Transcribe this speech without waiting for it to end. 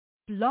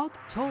Blog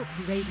Talk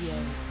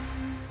Radio.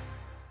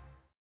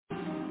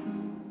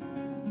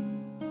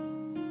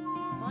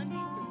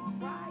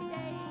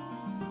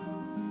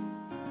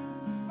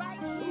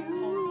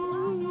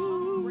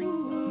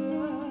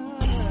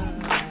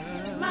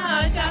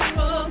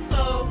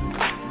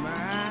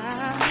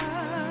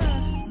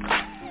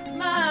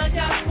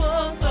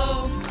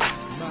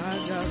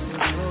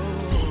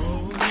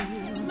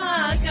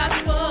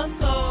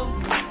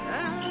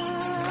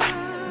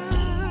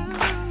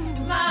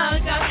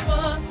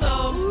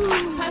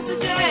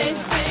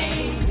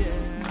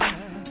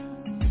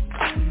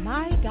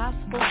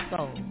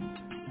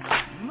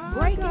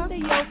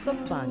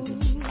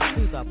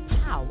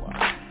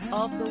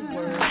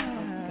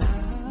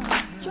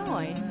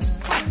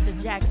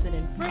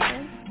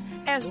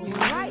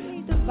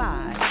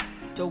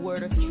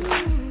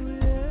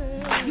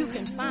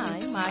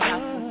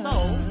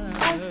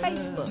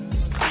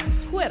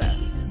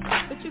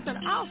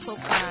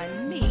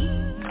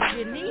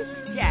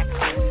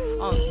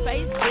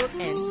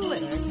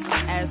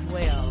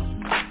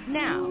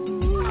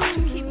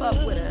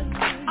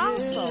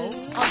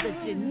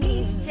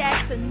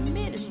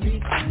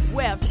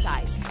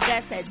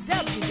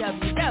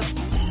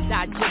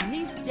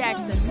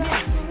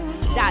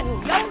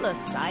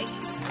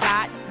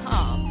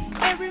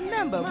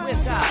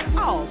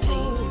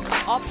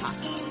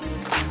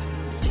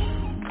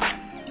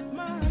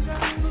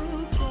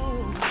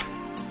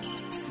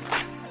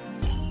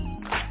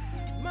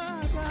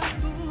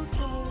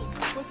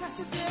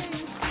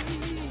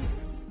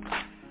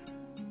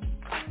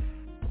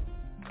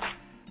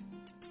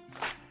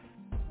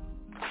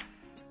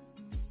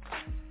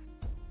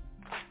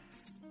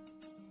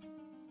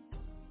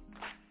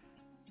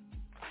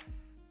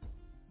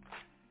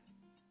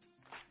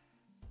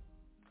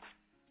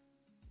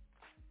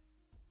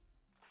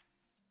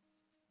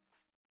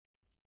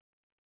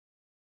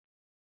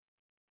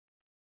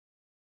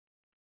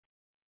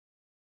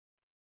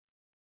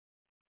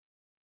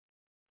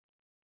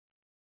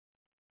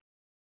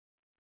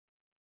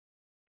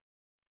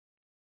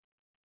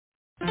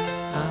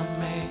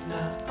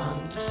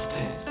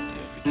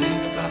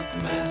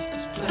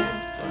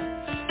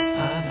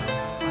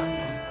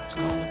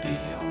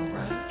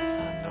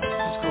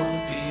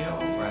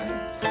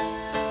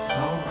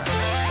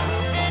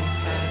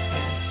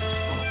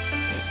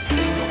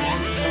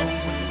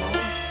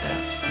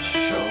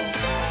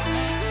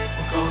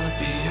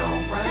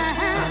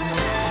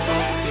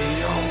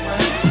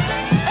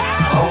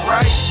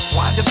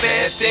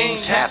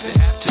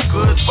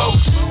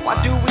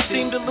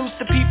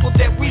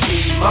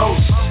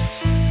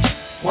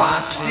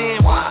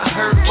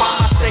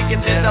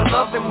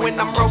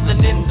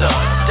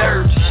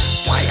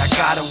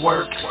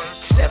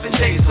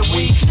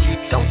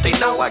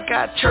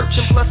 Church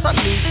and plus I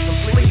need some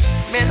sleep.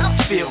 Man, I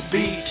feel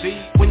beat.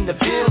 When the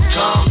bills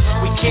come,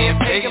 we can't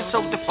pay them,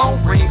 so the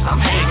phone rings,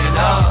 I'm hanging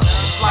up.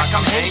 It's like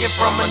I'm hanging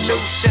from a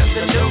noose, and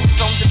the news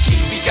on the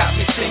TV got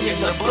me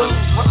singing the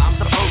blues. What I'm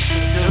supposed to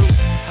do,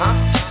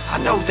 huh? I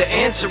know the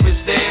answer is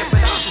there,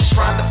 but I'm just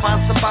trying to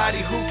find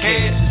somebody who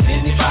cares. Is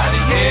anybody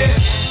here?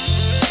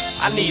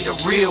 I need a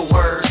real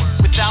word.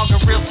 Without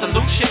a real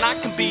solution, I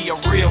can be a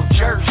real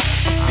jerk.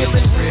 I'm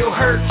feeling real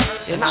hurt,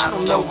 and I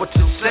don't know what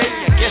to say.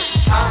 I guess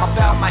it's time I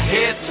bow my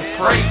head to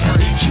pray. I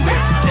need you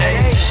every day.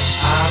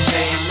 I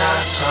may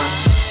not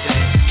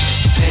understand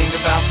everything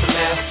about the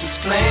master's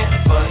plan,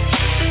 but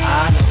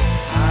I know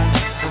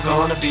we're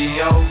gonna be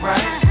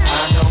alright.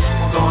 I know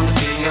we're gonna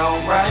be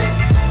alright.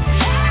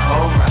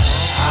 Alright,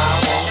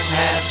 I won't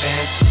have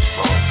answers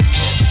for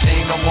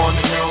everything I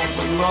wanna know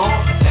and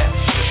more, that's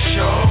for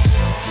sure.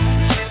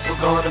 We're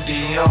gonna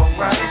be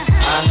alright.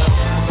 I know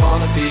we're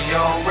gonna be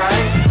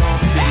alright.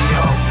 Gonna be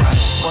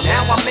alright. Well,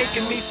 now I'm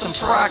making me some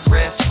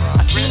progress.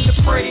 I seem to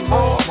pray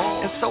more,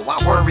 and so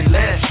I worry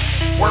less.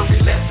 Worry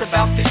less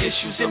about the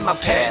issues in my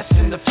past.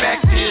 And the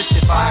fact is,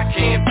 if I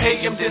can't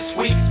pay them this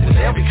week, then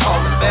they'll be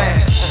calling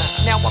back.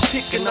 Now I'm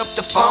picking up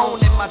the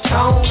phone, and my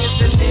tone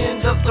isn't the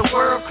end of the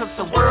world, cause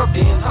the world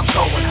ends, I'm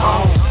going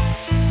home.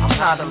 I'm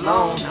not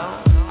alone,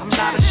 I'm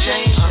not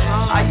ashamed,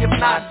 I am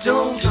not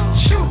doomed.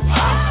 Shoot,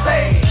 I'm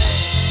saved.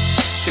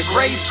 The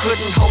grave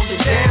couldn't hold it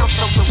down,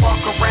 so I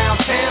walk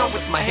around town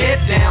with my head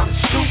down and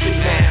stupid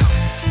down.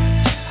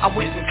 I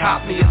went and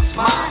caught me a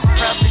smile,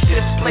 proudly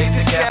displayed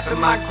the gap in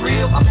my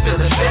grill. I'm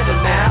feeling better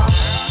now.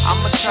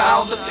 I'm a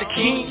child of the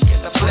king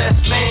and a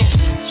blessed man.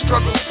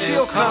 Struggle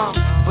still comes,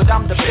 but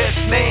I'm the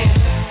best man.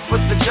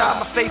 With the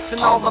job I face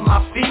and all of my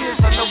fears,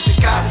 I know that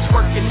God is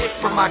working it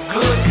for my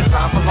good, cause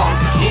I belong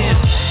to Him.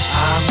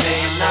 I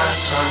may not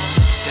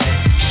understand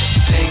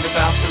everything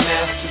about the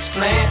master's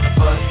plan,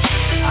 but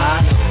I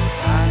know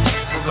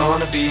we're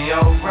gonna be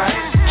alright.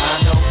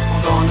 I know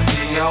we're gonna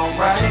be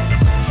alright.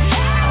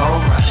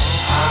 Alright,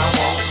 I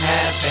won't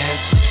have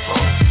answers for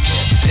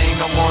everything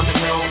I wanna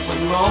know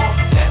and more,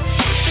 that's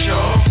for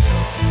sure.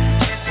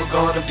 We're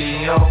gonna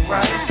be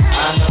alright.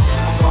 I know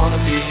we're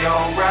gonna be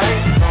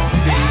alright.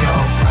 Gonna be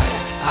alright.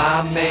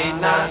 I may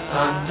not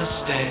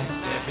understand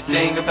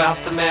everything about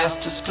the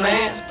master's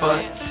plan,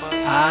 but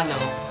I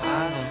know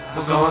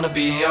we're gonna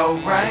be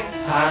alright.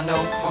 I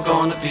know we're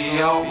gonna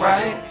be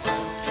alright.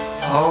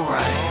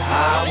 Alright,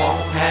 I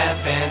won't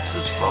have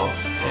answers for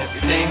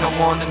everything I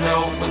wanna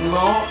know and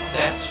more,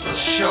 that's for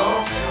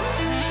sure.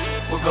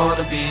 We're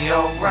gonna be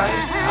alright.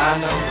 I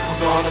know we're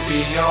gonna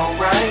be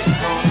alright.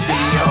 We're gonna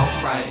be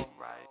alright.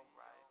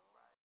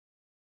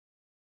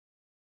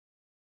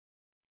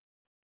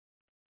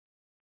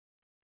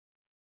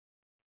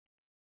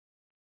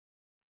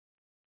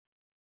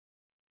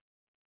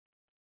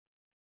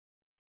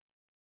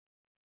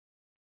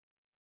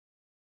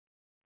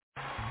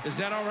 Is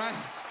that all right?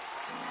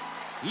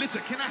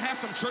 Listen, can I have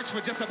some church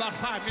for just about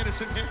 5 minutes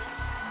in here?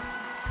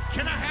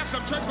 Can I have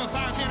some church for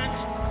 5 minutes?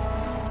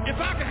 If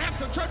I could have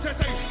some church that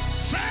say,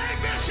 "Sing,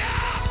 Bishop!"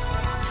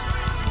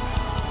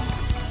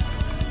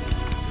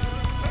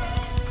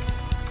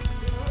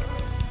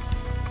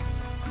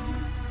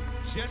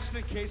 Just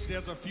in case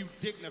there's a few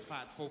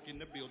dignified folk in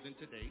the building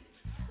today,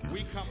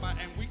 we come by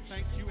and we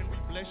thank you and we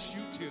bless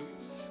you too.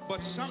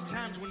 But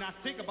sometimes when I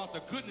think about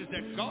the goodness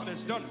that God has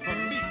done for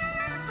me,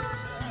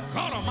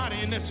 God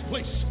Almighty, in this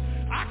place,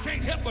 I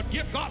can't help but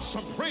give God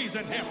some praise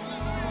in Him.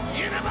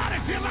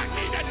 Anybody feel like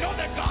me that know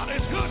that God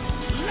is good?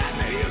 Let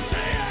me hear you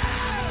say it.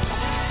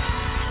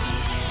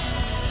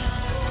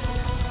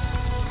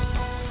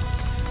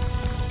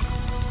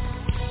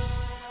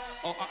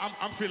 Oh,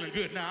 I'm feeling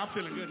good now. I'm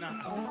feeling good now.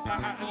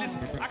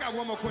 Listen, I got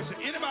one more question.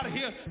 Anybody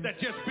here that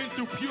just been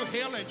through pure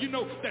hell and you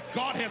know that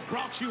God has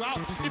brought you out?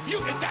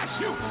 If that's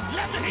you,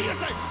 let me hear you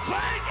say,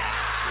 "Thank God!"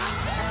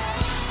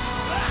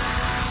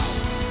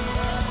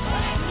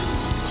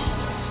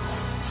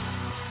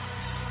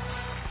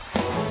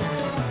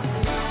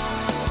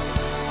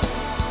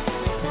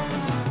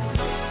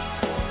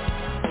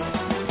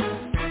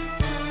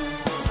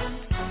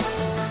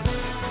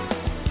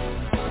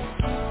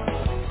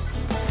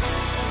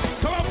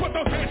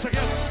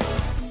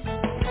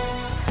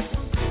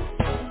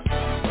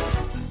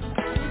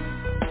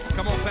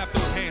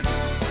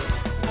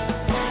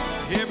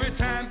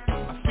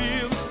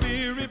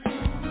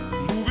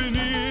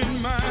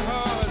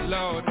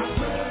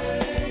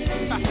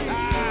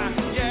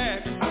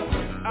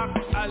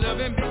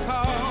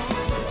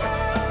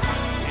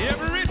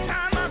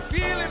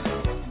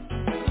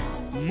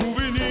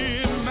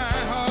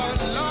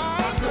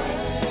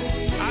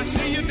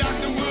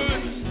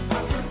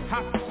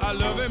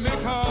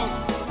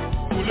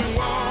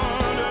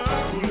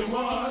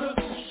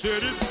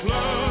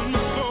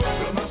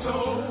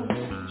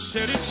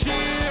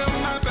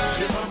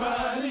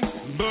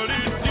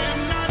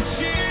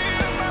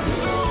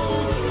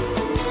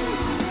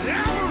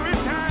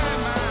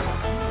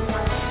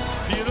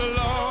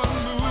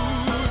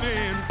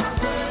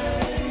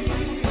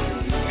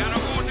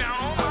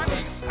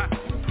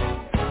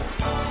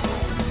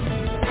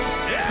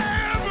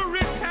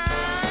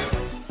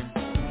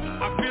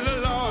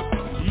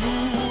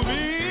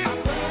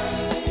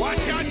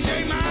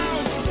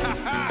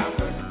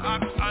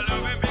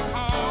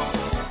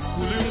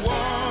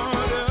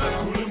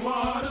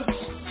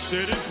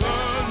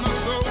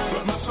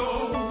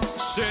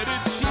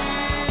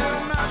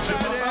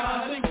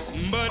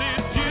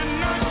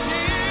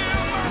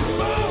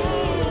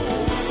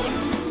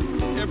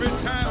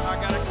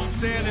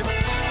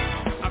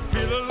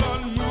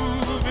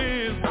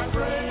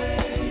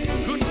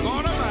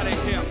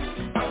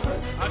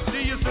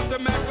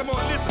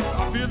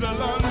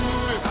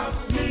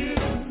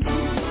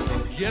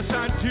 Yes,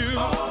 I do.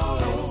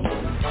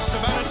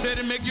 Somebody said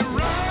it make you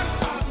run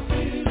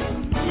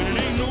when it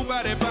ain't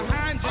nobody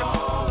behind you.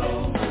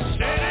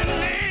 Said it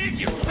make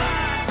you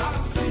cry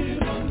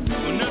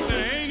when nothing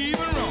ain't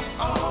even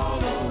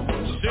wrong.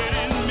 Said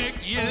it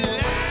make you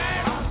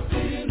laugh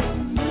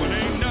when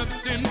ain't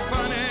nothing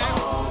funny.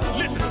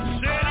 Listen,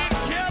 said it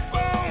kept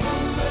on.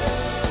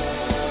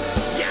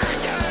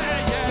 Yeah.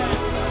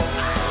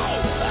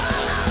 Oh. I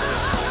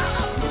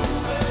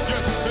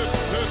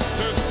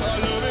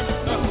love him.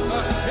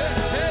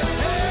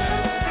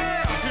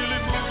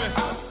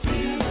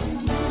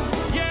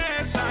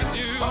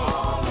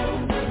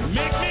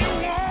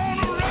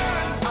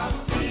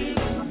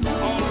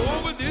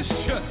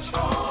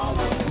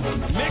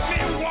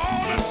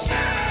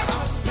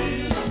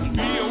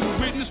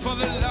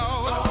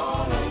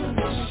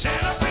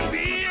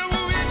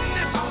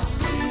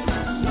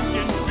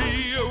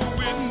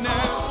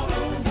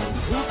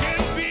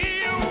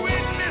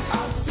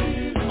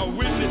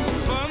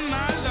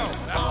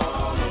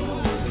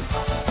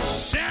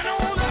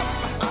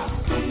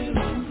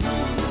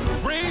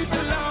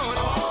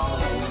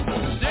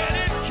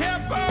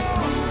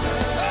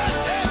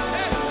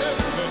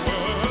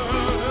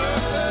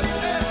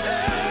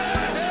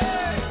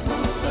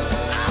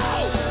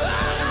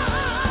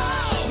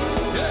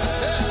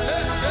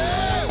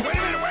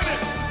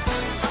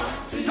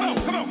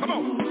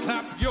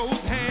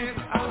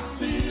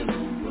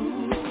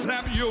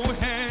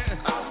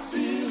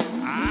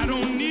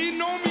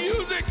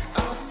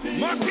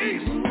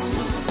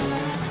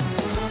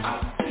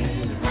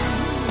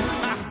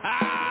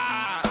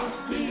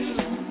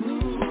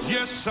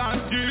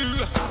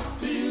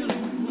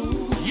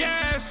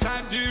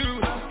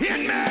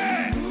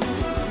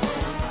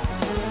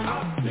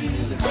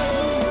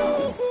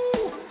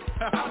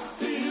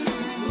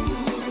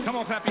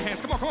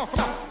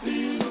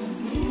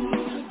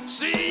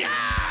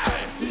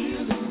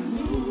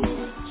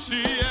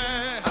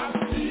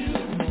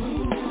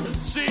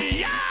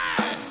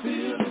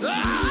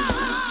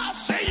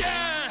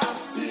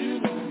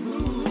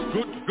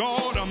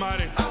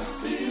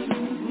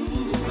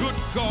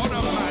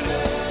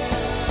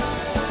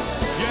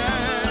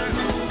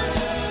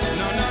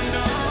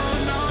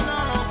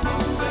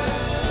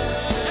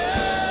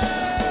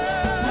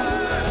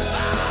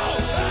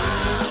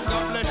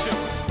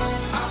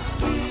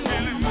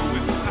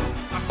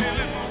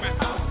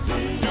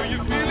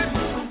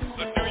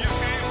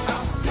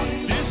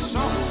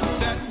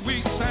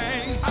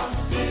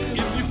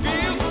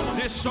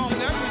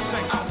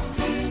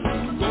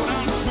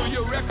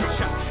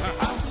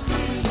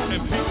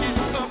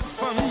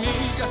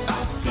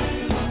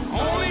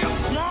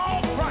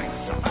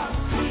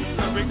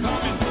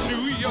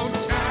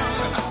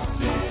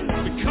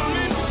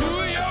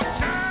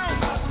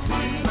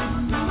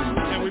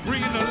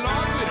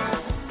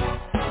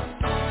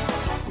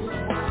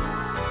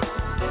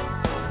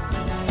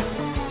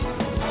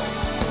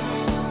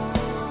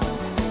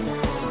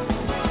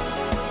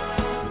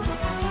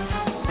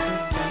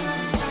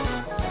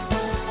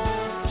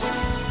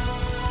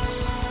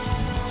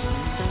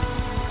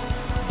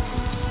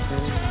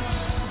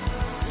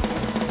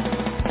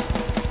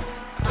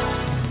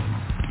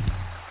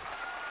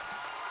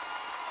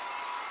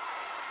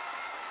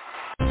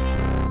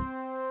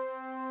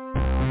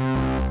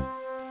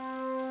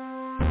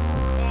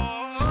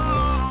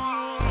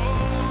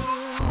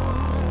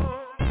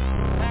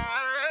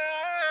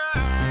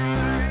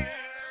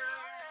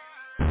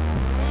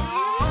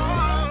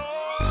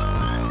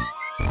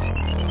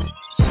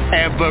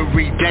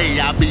 Every day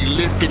I be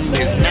lifting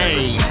his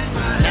name.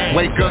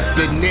 Wake up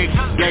the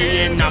next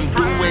day and I'm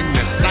doing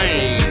the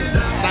same.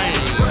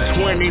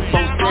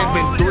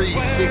 24/7,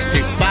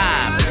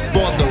 365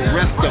 for the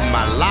rest of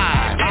my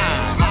life.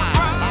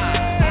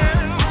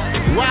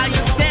 Why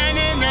you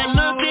standing there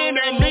looking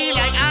at me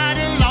like I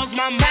done lost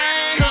my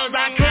mind? 'Cause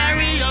I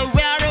carry a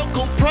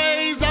radical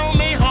praise on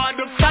me, hard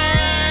to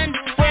find.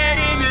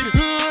 Spreading it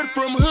hood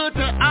from hood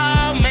to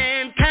all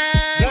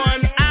mankind.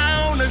 1 eye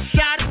on the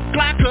shot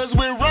clock 'cause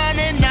we're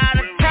running out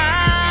of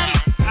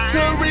time.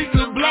 To reach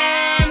the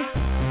blind,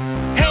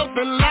 help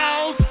the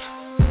lost,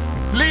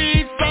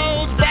 lead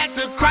souls back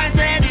to Christ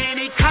at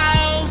any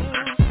cost.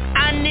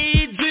 I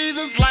need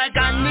Jesus like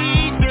I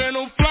need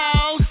dental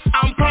floss.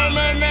 I'm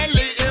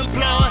permanently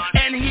employed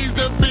and he's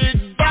the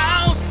big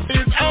boss.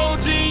 It's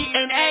OG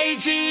and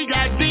AG,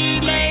 got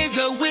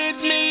D-Major with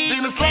me.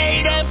 Demons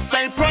laid up,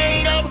 stay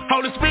prayed up,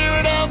 Holy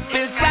Spirit up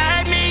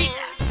inside me.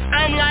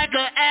 I'm like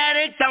an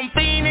addict, I'm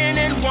fiending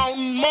and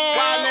wanting more,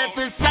 while at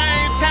the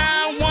same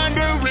time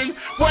wondering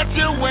what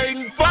you're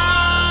waiting for.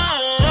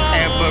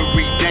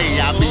 Every day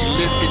I be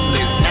lifting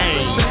his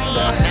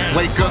name.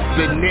 Wake up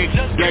the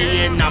next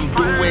day and I'm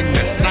doing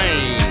the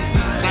same.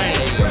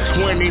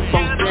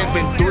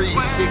 24/7,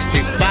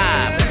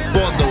 365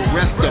 for the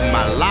rest of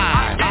my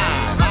life.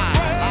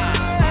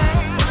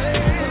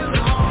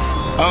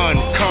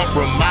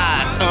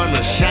 Uncompromised,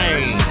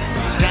 unashamed.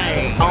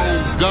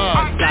 On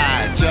God's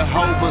side,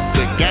 Jehovah's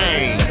the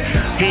game.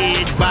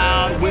 Head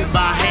bowed with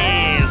my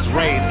hands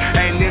raised.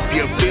 And if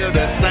you feel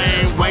the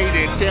same way,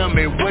 then tell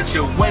me what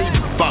you're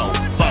waiting for.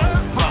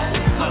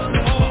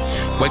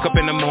 Wake up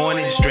in the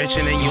morning,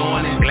 stretching and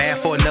yawning,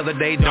 glad for another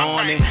day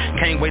dawning.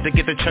 Can't wait to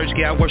get to church,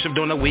 get out worship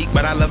during the week,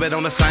 but I love it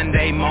on a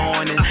Sunday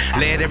morning.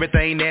 Let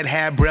everything that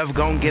have breath,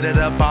 gon' get it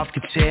up off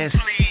your chest.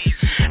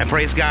 And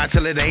praise God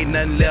till it ain't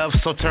nothing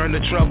left, so turn the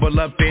trouble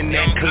up in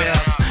that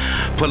cliff.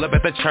 Pull up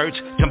at the church,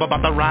 jump up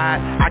out the ride,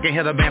 I can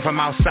hear the band from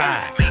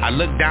outside. I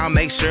look down,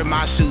 make sure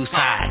my shoes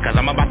tied, 'cause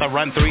I'm about to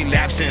run 3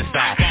 laps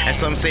inside. And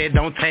some said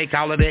don't take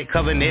all of that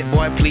covenant,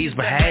 boy please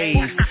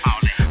behave.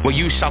 Well,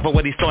 you suffer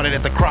what he started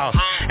at the cross,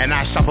 and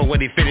I suffer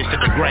what he finished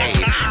at the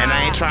grave. And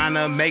I ain't trying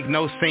to make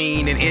no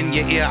scene, and in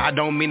your ear I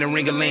don't mean a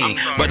ring-a-ling.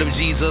 But if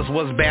Jesus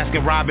was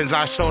Baskin Robbins,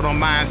 I showed on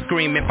mine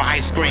screaming for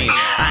ice cream.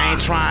 I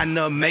ain't trying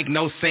to make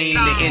no scene,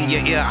 and in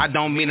your ear I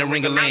don't mean a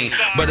ring-a-ling.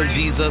 But if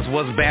Jesus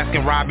was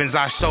Baskin Robbins,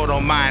 I showed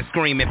on mine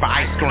screaming for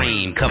ice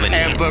cream.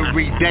 Covenant.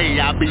 Every day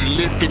I be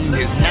lifting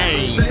his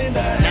name.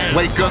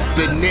 Wake up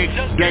the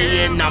next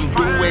day and I'm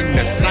doing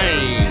the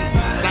same.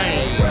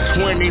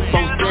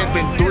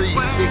 24/7,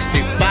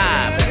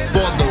 365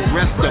 for the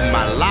rest of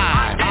my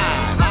life.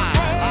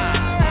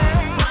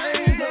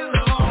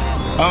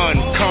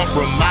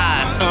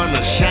 Uncompromised,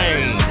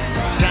 unashamed.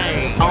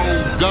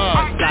 On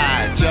God's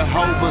side,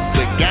 Jehovah's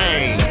the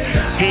game.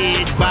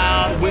 Head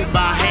bowed with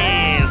my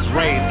hands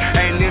raised.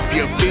 And if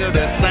you feel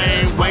the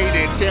same way,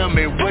 then tell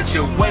me what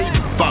you're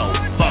waiting for.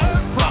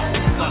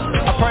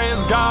 I praise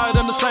God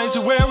and the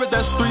sanctuary,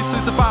 that's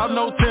 365,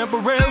 no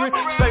temporary.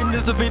 Satan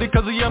is defeated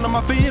 'cause he under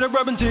my feet. I'm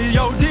rubbing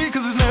G.O.D.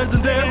 'cause it's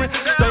legendary.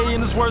 Stay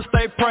in his word,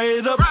 stay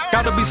prayed up.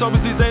 Gotta be sober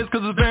these days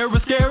 'cause it's very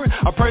scary.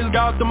 I praise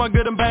God through my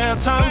good and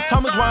bad times.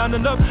 Time is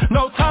winding up,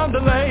 no time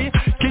delay.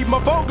 Keep my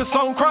focus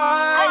on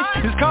Christ,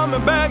 he's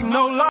coming back,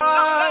 no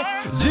lie.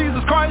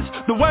 Jesus Christ,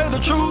 the way, the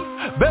truth,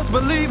 best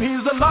believe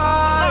he's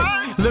alive.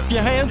 Lift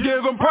your hands,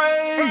 give him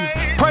praise,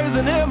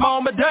 praising him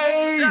all my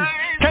days.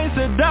 Can't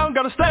sit down,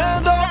 gotta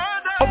stand up.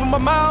 Open my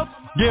mouth,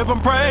 give him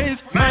praise,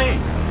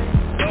 man.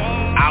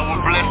 I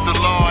will bless the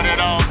Lord at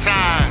all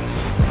times.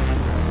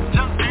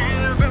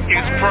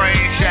 His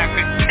praise shall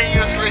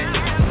continuously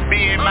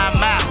be in my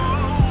mouth.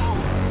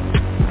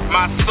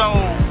 My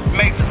soul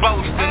makes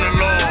boast in the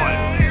Lord.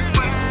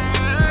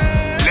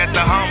 Let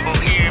the humble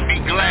hear and be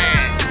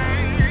glad.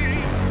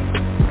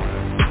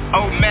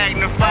 Oh,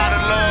 magnify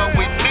the Lord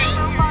with me,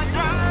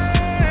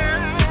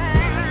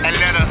 and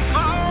let us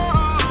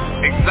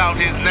exalt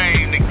his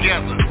name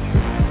together.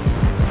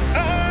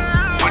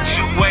 What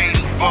you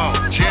waiting for?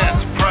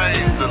 Just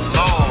praise the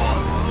Lord.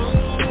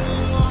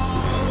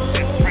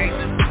 Just praise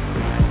him.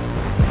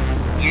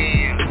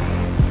 Yeah.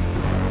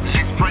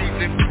 Just praise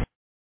him.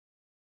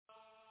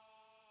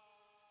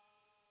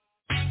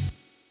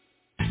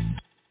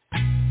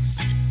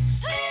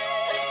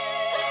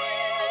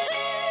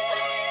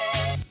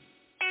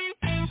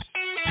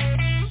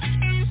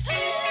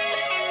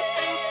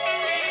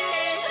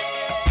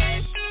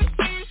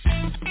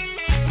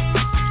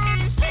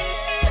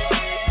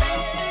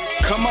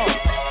 Come on.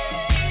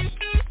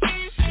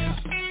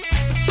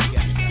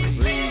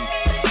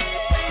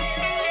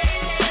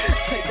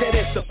 Take that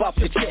ass up off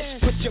your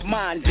chest. Put your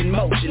mind in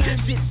motion.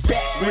 Sit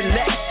back,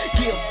 relax.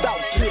 Give thought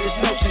to this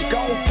notion.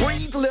 Go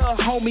breathe, little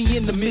homie,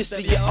 in the midst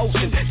of your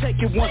ocean. Take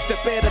it one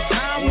step at a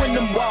time when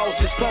them walls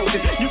is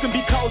closing. You can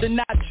be called and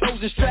not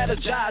chosen.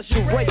 Strategize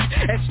your race.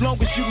 As long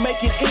as you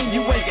make it in,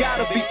 you ain't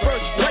gotta be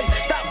first place.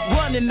 Stop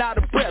running out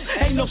of breath.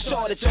 Ain't no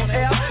shortage on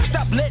air.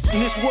 Stop letting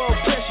this world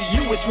pressure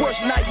you. It's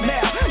worst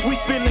nightmare. We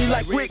feeling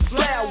like Ric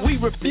Flair. We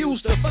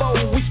refuse to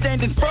fold. We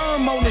standing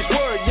firm on his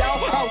word,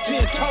 y'all, out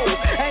 10 toes.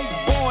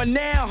 Ain't born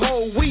now,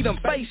 ho, we done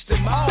faced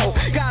them all.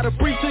 Gotta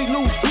breathe till you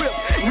lose grip,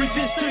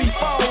 resist till you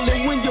fall.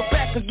 And when you're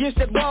back against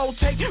that wall,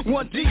 take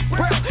one deep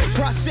breath.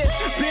 Process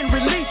been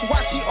released,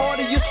 watch you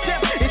order your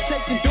steps. It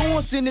takes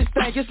endurance in this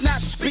thing, it's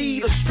not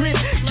speed or strength.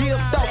 Give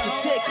thought to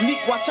technique,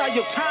 watch how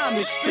your time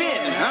is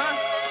spent, huh?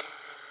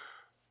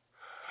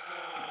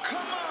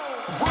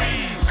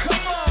 Breathe,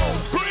 come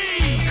on,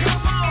 breathe,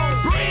 come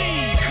on,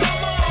 breathe,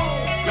 come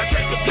on. Now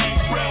take a deep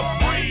breath,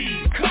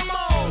 breathe, come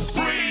on,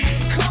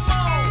 breathe, come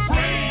on,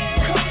 breathe,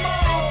 come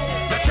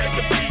on. Now take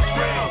a deep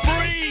breath,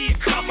 breathe,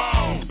 come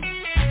on,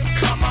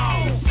 come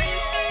on,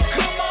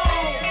 come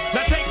on.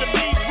 Now take a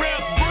deep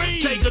breath,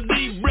 breathe. Take a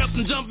deep breath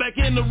and jump back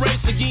in the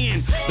race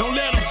again. Don't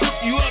let them trip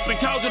you up and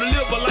cause you to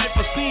live a life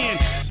of sin.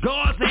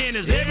 God's hand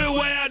is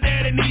everywhere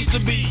that it needs to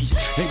be,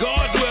 and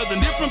God dwells in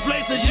different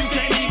places you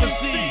can't even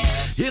see.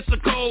 It's a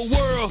cold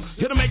world,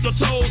 here to make your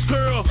toes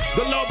curl.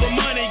 The love of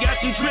money got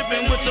you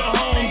tripping with your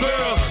home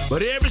girl.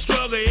 But every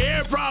struggle,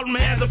 every problem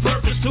has a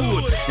purpose to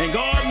it, and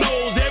God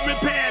knows every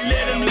path,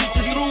 let him lead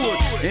you through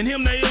it. In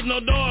him there is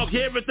no dark,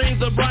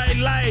 everything's a bright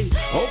light.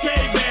 Okay,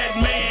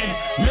 Batman,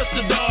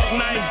 Mr. Dark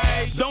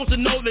Knight, don't you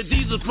know that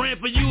Jesus praying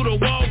for you to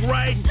walk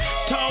right,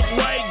 talk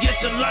right, get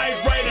your life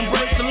right,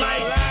 embrace the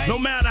light. No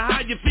matter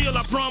how you feel,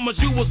 I promise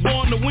you was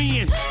born to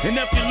win. And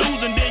if you're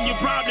losing, then you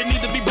probably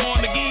need to be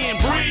born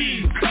again.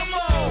 Breathe, come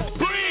on,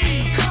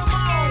 breathe, come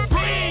on,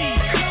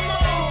 breathe, come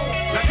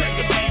on. Now take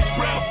a deep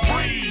breath,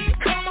 breathe,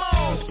 come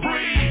on,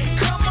 breathe,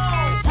 come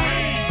on,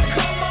 breathe,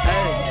 come on.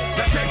 Hey.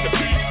 Now take a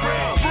deep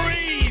breath,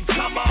 breathe,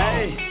 come on.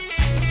 Hey,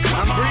 come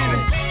I'm on.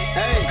 breathing.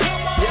 Hey,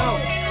 Come on. yo.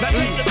 Now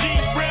take a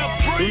deep breath,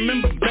 breathe.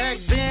 Remember back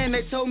then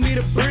they told me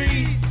to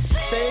breathe.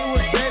 Say it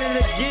was better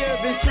to give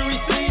than to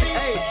receive.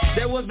 Hey,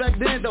 that was back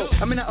then though.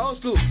 I'm in the old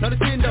school, no the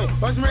Nintendo.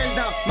 Watch me raise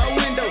down my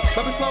window,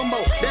 bumping slow mo.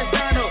 That's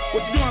Dino.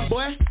 What you doing,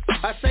 boy?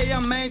 I say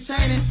I'm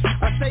maintaining.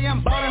 I say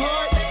I'm balling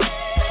hard.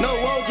 No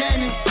woe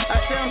gaming. I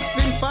say I'm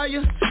spitting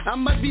fire. I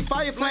must be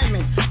fire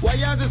flaming. While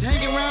y'all just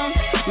hanging around,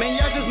 man,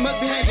 y'all just must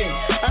be hanging.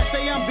 I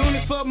say I'm doing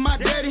it for my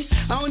daddy.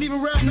 I don't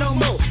even rap no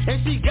more. And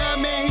see God,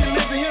 man, he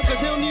lives in him cause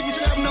he don't even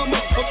trap no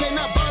more. Okay,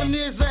 now balling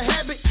is a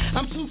habit.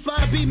 I'm too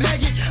fly to be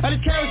maggot. I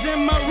just carries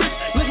in my wrist.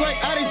 Look like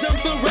I done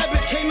jumped a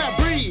rabbit. Cannot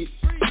breathe.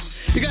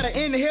 You gotta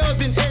inhale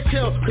then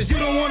exhale, cause you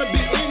don't wanna be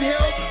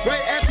inhaled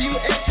right after you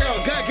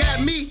exhale. God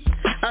got me,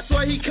 I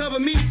swear he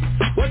covered me.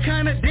 What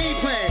kind of D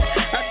plan?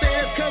 I say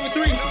that's cover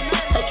 3.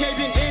 Okay,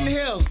 then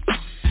inhale.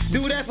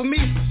 Do that for me.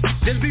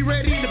 Just be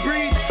ready to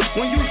breathe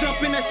when you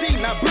jump in that seat.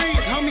 Now breathe,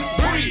 homie,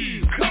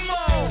 breathe. Come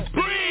on,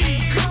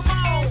 breathe, come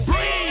on,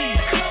 breathe,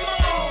 come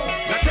on.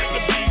 Now take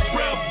a deep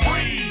breath,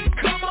 breathe,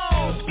 come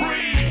on,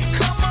 breathe,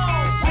 come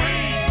on,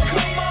 breathe,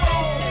 come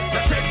on.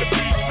 Now take a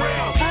deep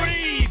breath,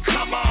 breathe,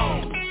 come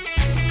on,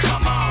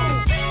 come on,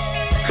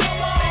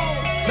 come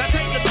on. Now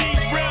take a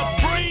deep breath,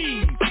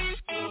 breathe.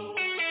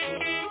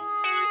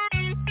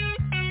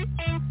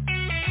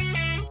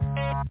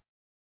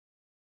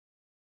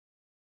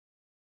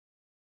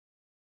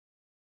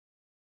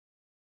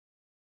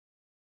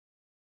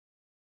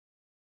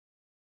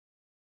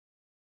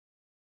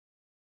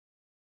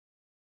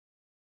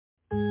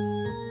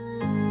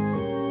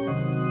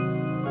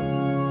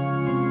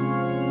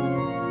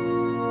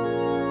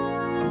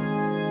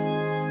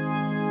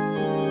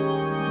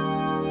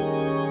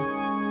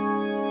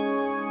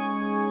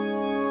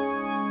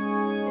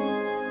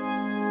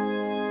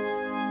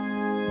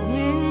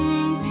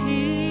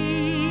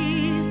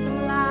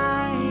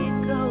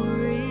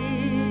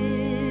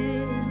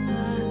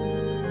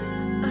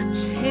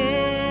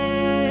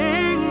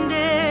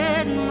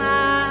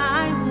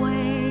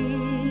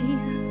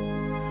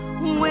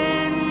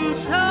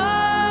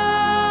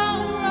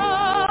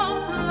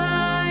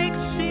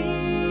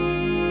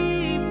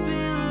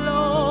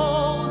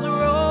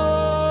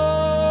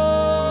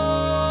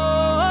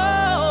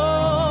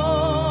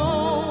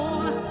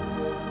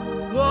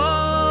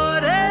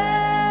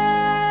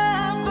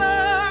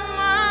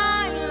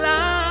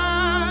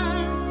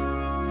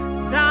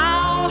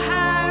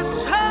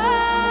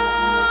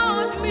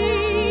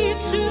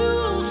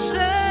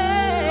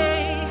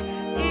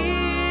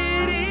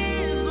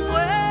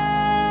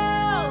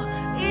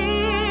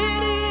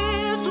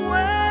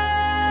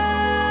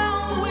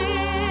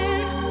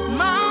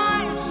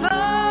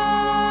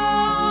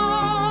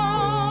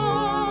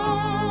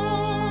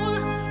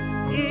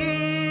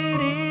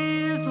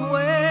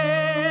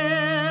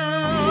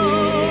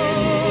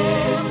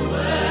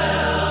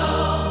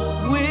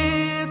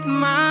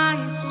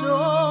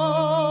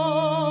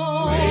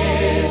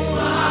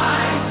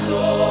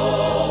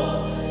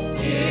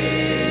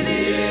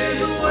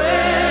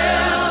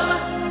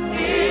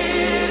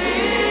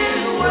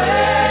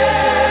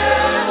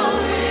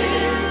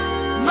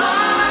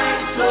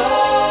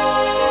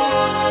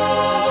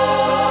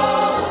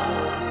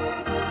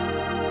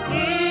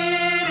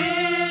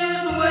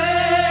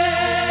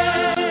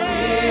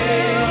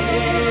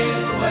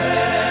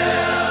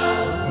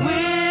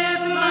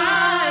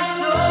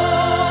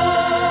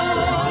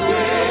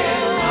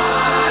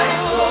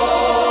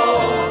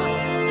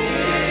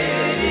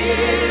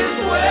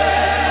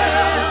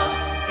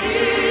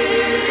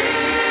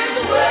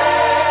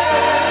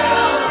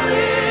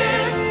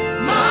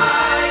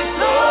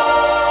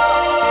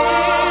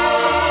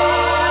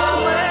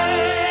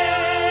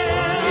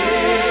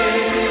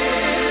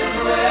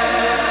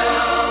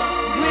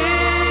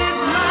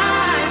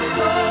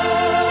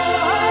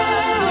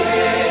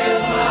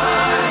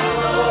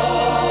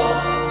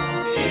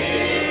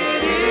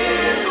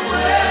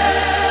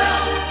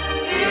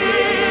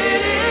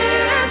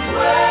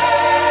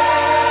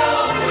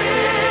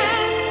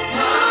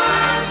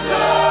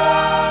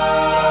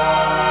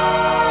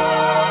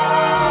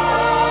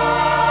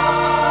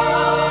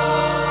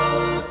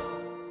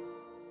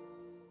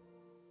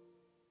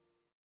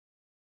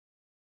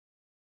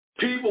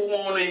 People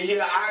want to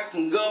hear I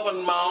can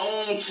govern my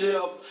own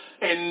self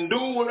and do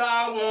what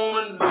I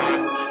want to do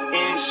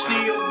and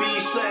still be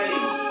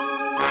saved.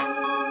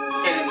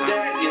 And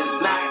that is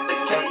not the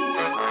case.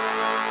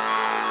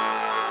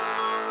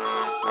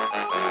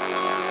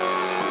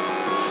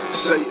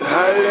 Say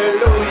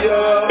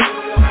hallelujah.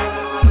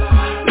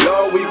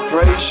 Lord, we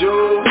praise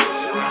you.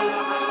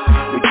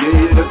 We give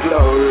you the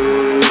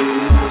glory.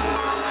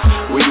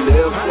 We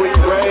live, we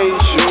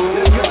praise you.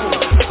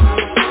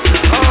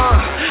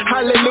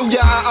 Hallelujah,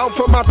 I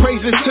offer my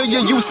praises to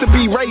you. Used to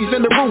be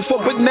raising the roof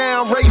up, but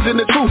now I'm raising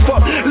the truth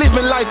up.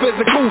 Living life as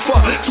a goofer.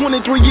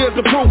 23 years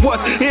to prove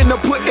what's in the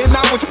pudding.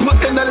 I was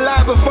putting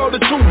alive before the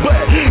truth, but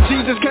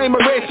Jesus came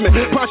arrest me.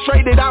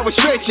 Prostrated, I was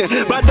stretching.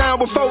 Bow down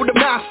before the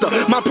master.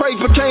 My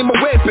praise became a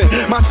weapon.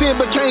 My sin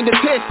became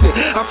detested.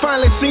 I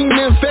finally seen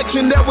the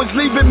infection that was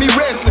leaving me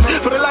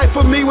restless. For the life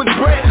of me was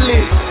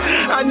breathless.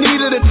 I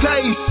needed a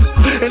taste,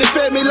 and it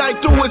fed me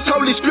like through his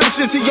holy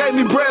scriptures. He gave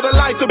me bread of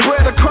life, the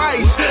bread of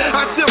Christ.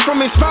 I sip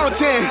from his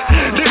fountain,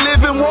 the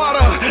living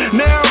water.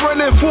 Now I'm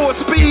running full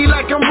speed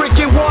like I'm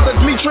Ricky Waters.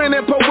 Me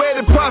training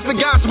poetic prophet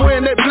gospel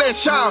in that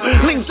blessed child.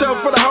 Linked up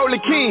for the holy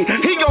king.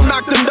 He gon'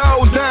 knock them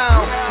doors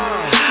down.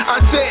 I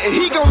said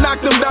he gon'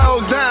 knock them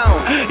doors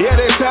down. Yeah,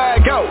 that's how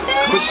it go.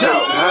 For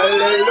sure.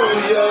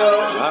 Hallelujah.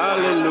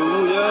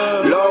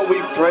 Hallelujah. Lord, we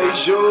praise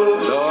you.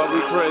 Lord,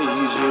 we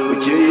praise you. We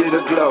give you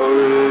the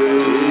glory.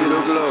 Give you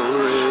the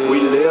glory. We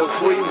live,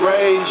 we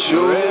praise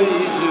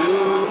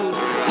you.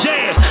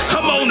 Yeah,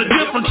 I'm on a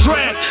different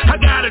track, I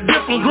got a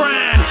different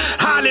grind.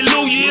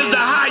 Hallelujah is the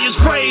highest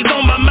praise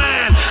on my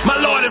mind. My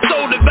Lord is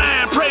so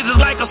divine, praises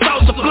like a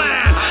sauce of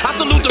flying. I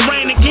salute the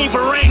reigning king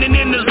for reigning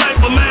in this life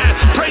of mine.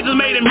 Praises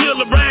made him heal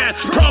the brand,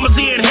 promise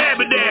he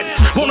inhabit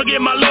that. Wanna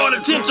give my Lord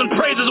attention,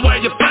 praises where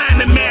you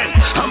find him at.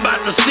 I'm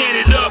about to send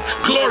it up,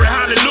 glory,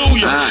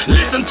 hallelujah.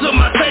 Listen to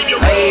my Savior,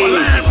 roll a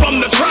line from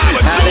the tribe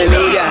of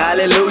Hallelujah,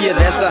 hallelujah,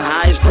 that's the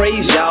highest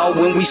praise, y'all.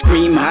 When we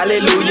scream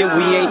hallelujah,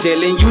 we ain't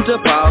telling you to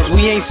pause.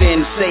 We ain't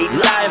saying say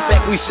lie, in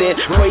fact we said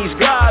praise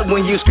God.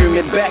 When you scream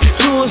it back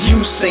to us,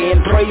 you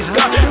saying praise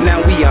God.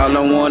 Now we all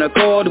on one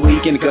accord, we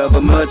can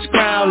cover much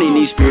ground.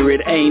 Any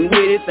spirit ain't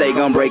with it, they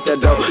gon' break the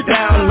door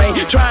down, man.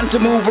 Trying to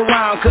move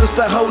around, cause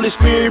the Holy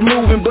Spirit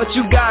moving, but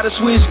you gotta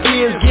switch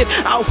gears, get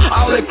off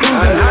all that cruising.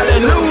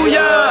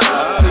 Hallelujah,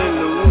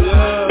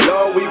 hallelujah.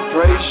 Lord, we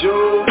praise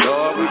you.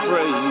 Lord, we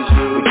praise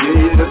you. We give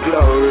you the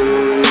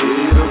glory. Give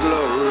you the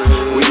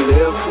glory. We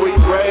live, we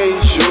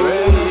praise you.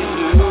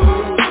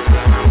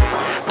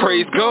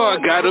 Praise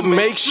God, gotta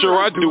make sure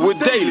I do it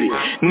daily.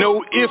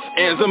 No ifs,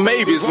 ands, or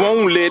maybes,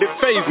 won't let it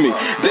faze me.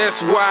 That's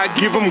why I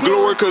give him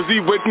glory, cause he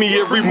wake me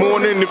every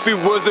morning. If it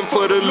wasn't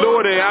for the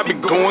Lord, I'd be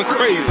going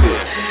crazy.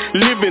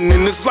 Living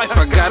in this life,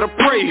 I gotta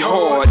pray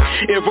hard.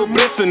 Every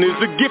blessing is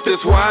a gift,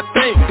 that's why I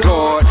thank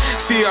God.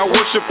 See, I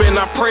worship and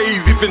I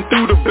praise, even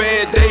through the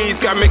bad days.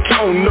 Got me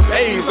counting the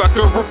A's like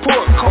a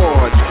report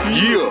card.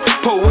 Yeah,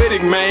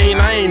 poetic,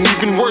 man, I ain't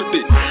even worth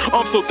it.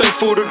 I'm so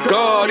thankful to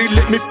God, he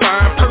let me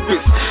find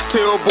purpose.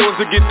 Tell boys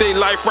to get their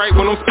life right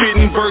when I'm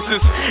spitting verses.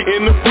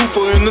 In the booth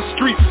or in the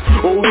streets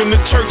or in the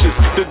churches.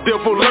 The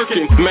devil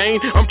lurking, man,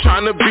 I'm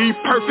trying to be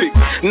perfect.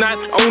 Not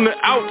on the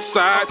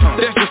outside,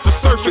 that's just the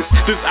surface.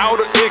 This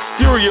outer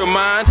exterior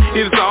mind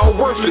is all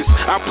worthless.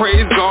 I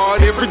praise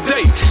God every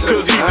day,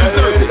 cause he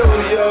deserves it.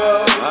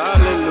 Hallelujah,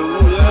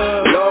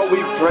 hallelujah. Lord, we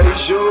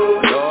praise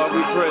you. Lord,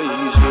 we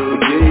praise you. We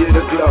give you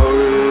the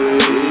glory.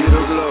 Give you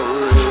the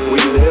glory.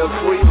 We live,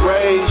 we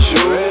praise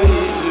you.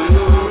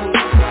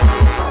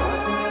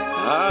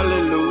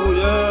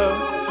 Hallelujah,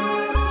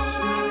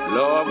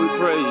 Lord, we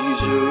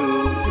praise you.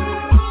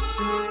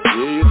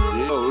 Yeah,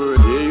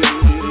 glory,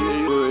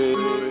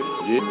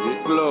 yeah,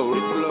 glory, glory.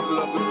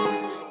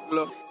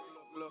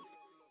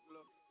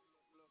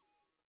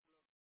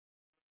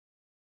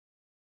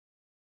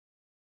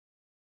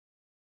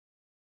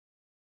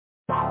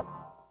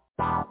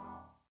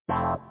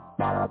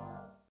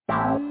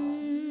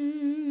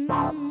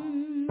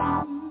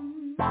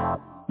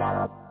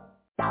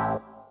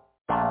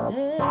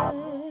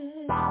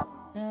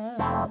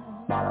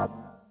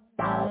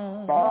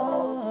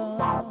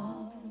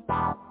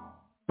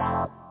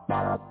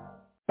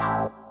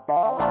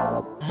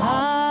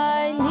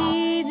 I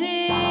need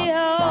thee,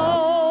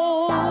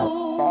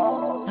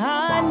 oh,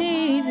 I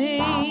need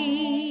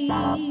thee.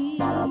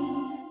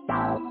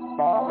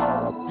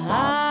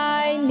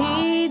 I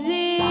need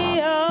thee,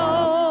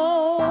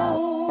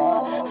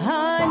 oh,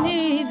 I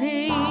need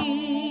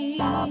thee.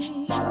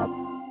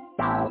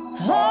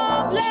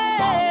 Oh, bless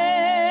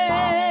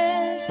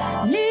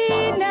me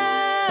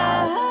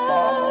now,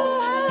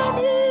 I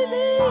need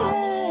thee.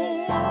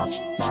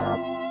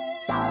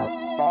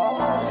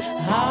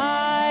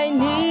 I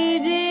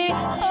need thee, oh,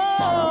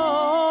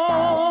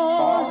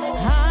 I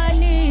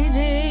need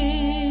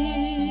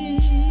thee.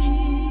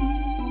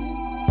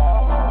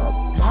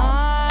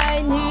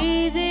 I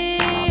need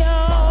thee,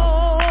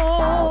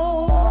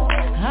 oh,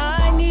 I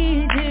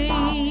need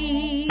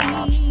thee.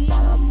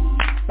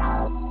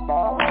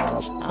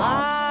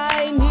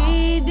 I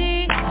need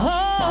thee,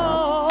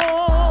 oh,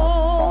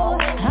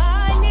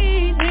 I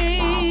need thee.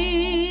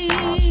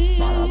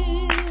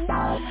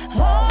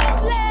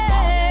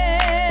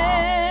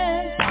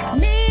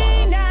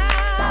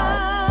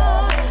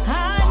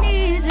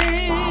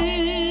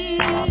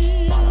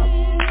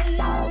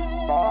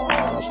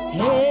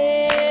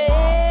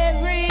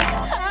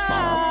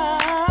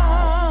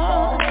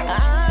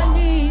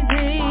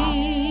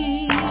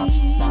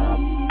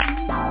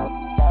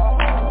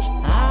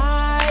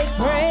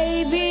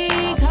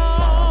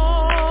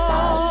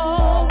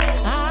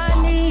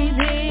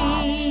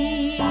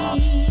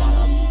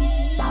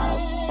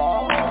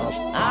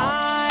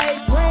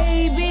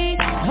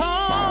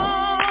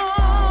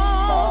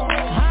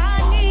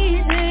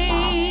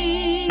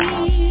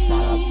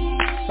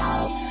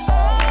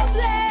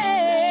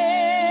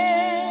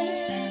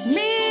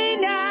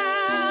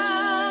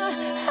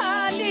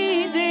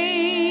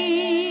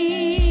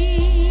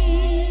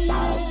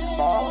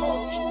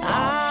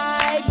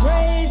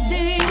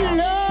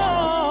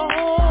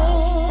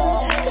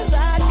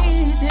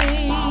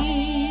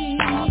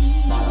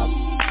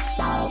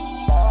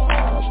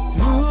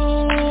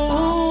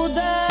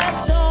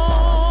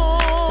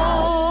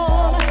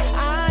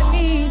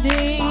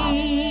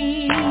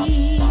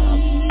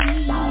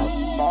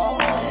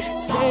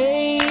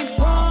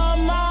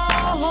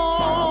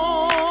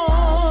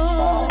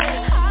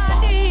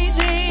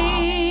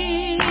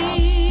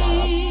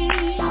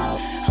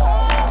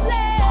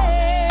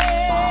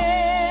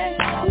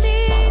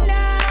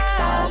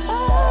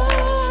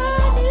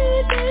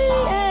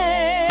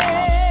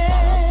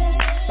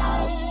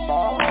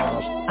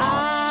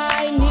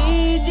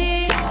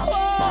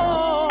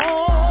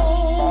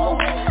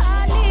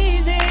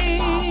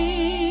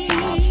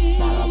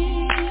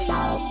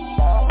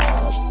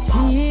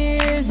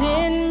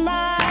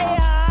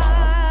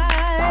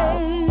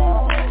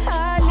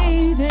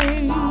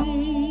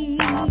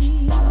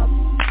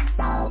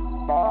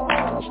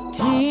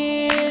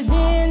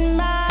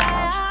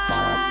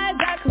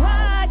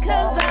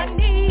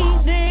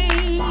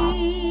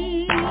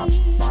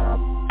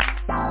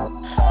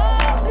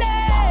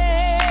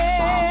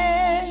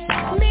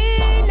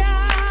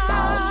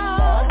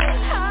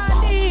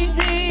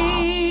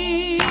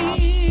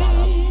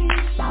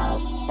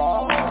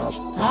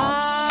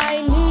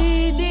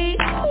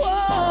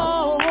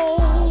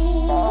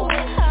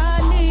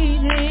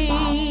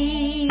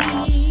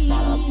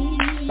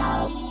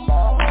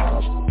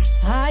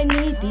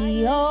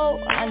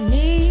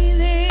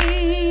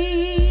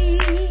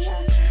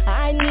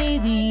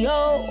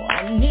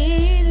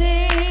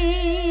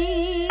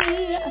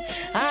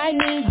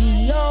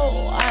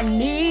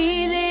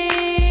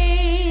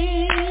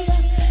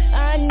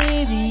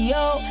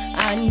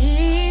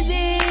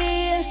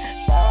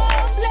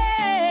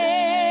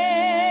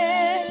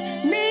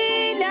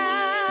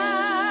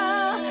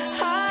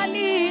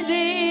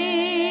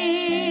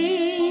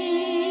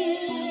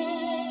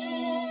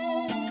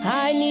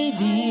 I need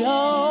thee,